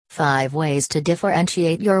5 ways to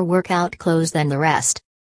differentiate your workout clothes than the rest.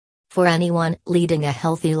 For anyone leading a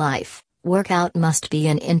healthy life, workout must be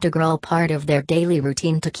an integral part of their daily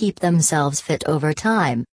routine to keep themselves fit over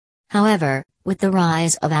time. However, with the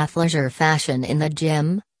rise of athleisure fashion in the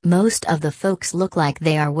gym, most of the folks look like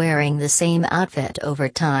they are wearing the same outfit over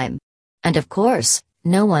time. And of course,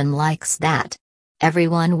 no one likes that.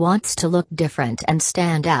 Everyone wants to look different and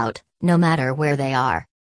stand out, no matter where they are.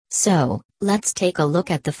 So, let's take a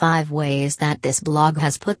look at the 5 ways that this blog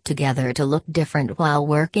has put together to look different while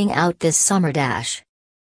working out this summer dash.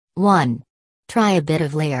 1. Try a bit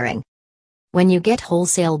of layering. When you get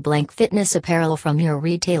wholesale blank fitness apparel from your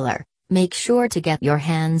retailer, make sure to get your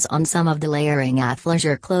hands on some of the layering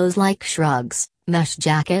athleisure clothes like shrugs, mesh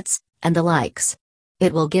jackets, and the likes.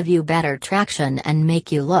 It will give you better traction and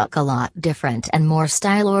make you look a lot different and more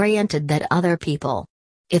style-oriented than other people.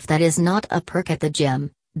 If that is not a perk at the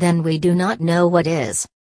gym, then we do not know what is.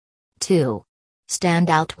 2. Stand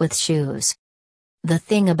out with shoes. The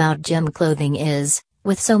thing about gym clothing is,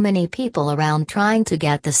 with so many people around trying to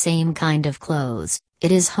get the same kind of clothes,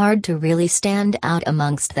 it is hard to really stand out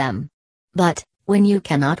amongst them. But, when you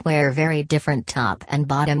cannot wear very different top and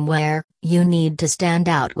bottom wear, you need to stand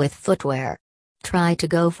out with footwear. Try to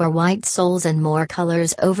go for white soles and more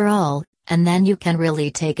colors overall, and then you can really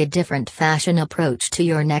take a different fashion approach to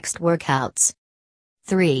your next workouts.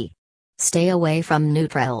 3. Stay away from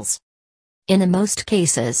neutrals. In most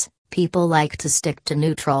cases, people like to stick to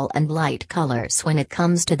neutral and light colors when it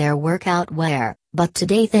comes to their workout wear, but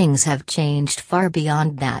today things have changed far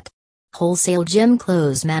beyond that. Wholesale gym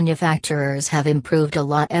clothes manufacturers have improved a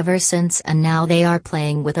lot ever since, and now they are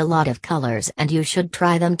playing with a lot of colors, and you should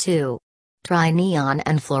try them too. Try neon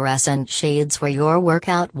and fluorescent shades for your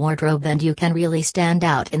workout wardrobe, and you can really stand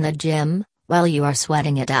out in the gym, while you are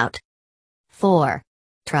sweating it out. 4.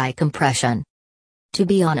 Try compression. To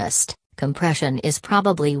be honest, compression is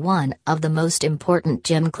probably one of the most important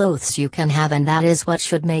gym clothes you can have, and that is what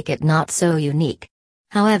should make it not so unique.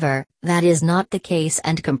 However, that is not the case,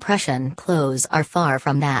 and compression clothes are far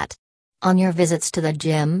from that. On your visits to the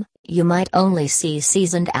gym, you might only see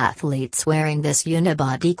seasoned athletes wearing this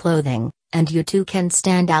unibody clothing, and you too can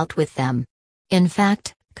stand out with them. In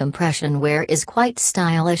fact, compression wear is quite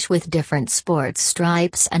stylish with different sports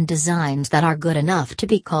stripes and designs that are good enough to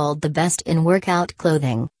be called the best in workout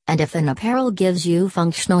clothing, and if an apparel gives you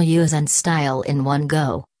functional use and style in one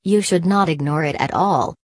go, you should not ignore it at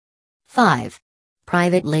all. 5.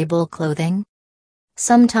 Private label clothing.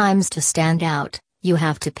 Sometimes to stand out, you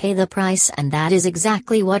have to pay the price, and that is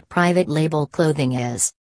exactly what private label clothing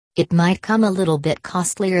is. It might come a little bit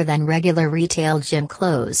costlier than regular retail gym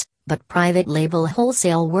clothes, but private label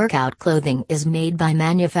wholesale workout clothing is made by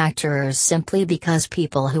manufacturers simply because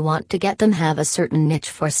people who want to get them have a certain niche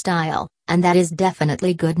for style, and that is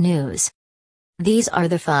definitely good news. These are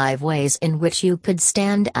the 5 ways in which you could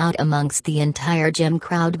stand out amongst the entire gym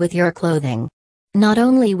crowd with your clothing. Not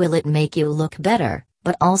only will it make you look better,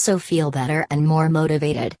 but also feel better and more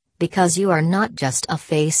motivated, because you are not just a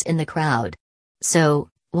face in the crowd. So,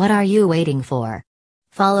 what are you waiting for?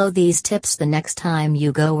 Follow these tips the next time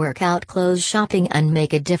you go workout clothes shopping and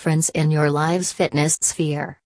make a difference in your life's fitness sphere.